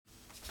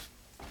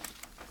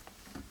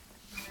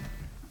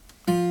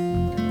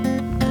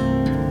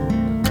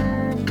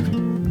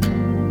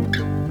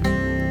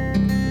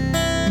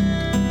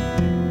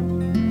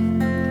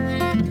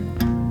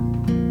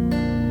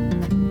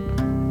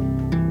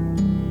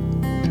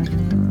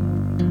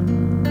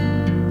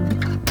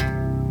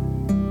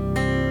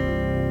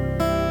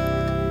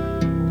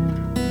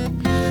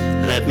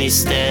me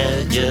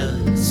stare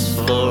just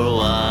for a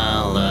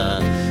while.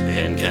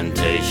 The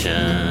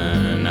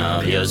incantation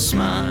of your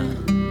smile.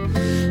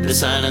 The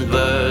silent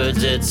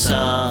birds it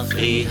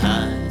softly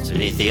hides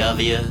beneath the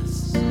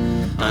obvious,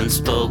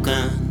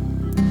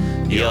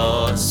 unspoken.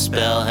 Your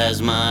spell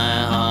has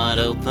my heart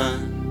open.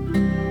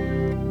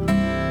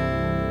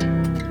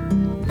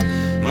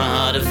 My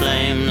heart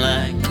aflame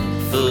like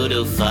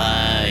voodoo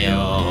fire.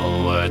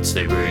 Your words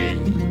they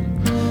breathe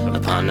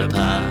upon the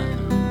pyre.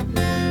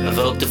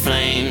 Evoke the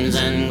flames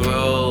and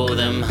grow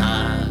them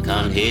high.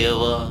 Can't hear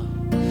what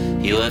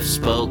you have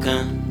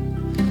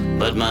spoken,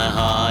 but my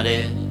heart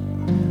it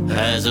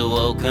has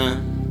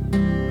awoken.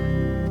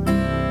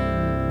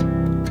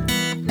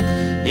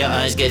 Your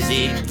eyes gaze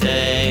deep,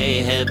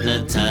 they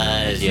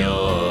hypnotize.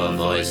 Your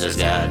voice has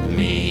got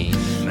me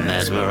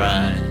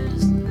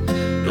mesmerized.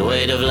 The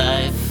weight of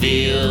life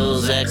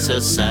feels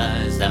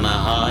exercised, and my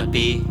heart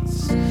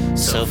beats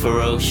so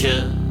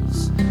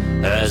ferocious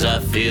as I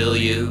feel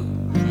you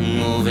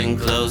moving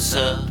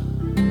closer.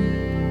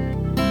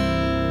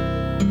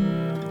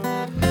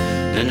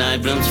 The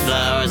night blooms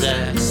flowers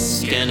as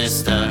skin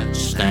is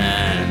touched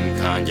and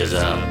conjures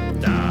up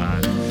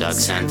dark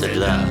scented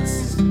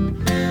lust.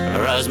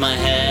 Arouse my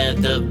head,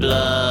 the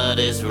blood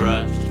is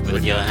rushed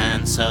with your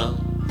hand so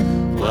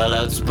well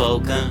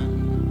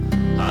outspoken.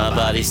 Our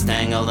bodies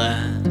tangled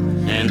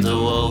and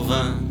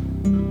interwoven.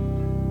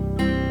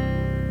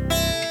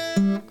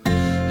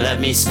 Let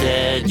me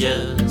stare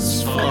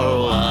just for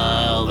a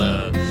while.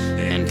 The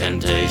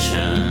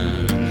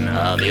incantation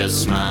of your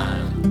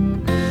smile.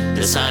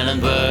 The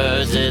silent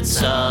birds it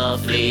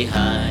softly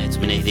hides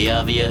beneath the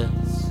obvious,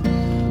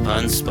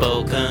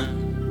 unspoken.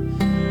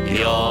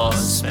 Your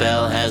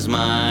spell has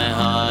my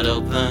heart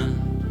open.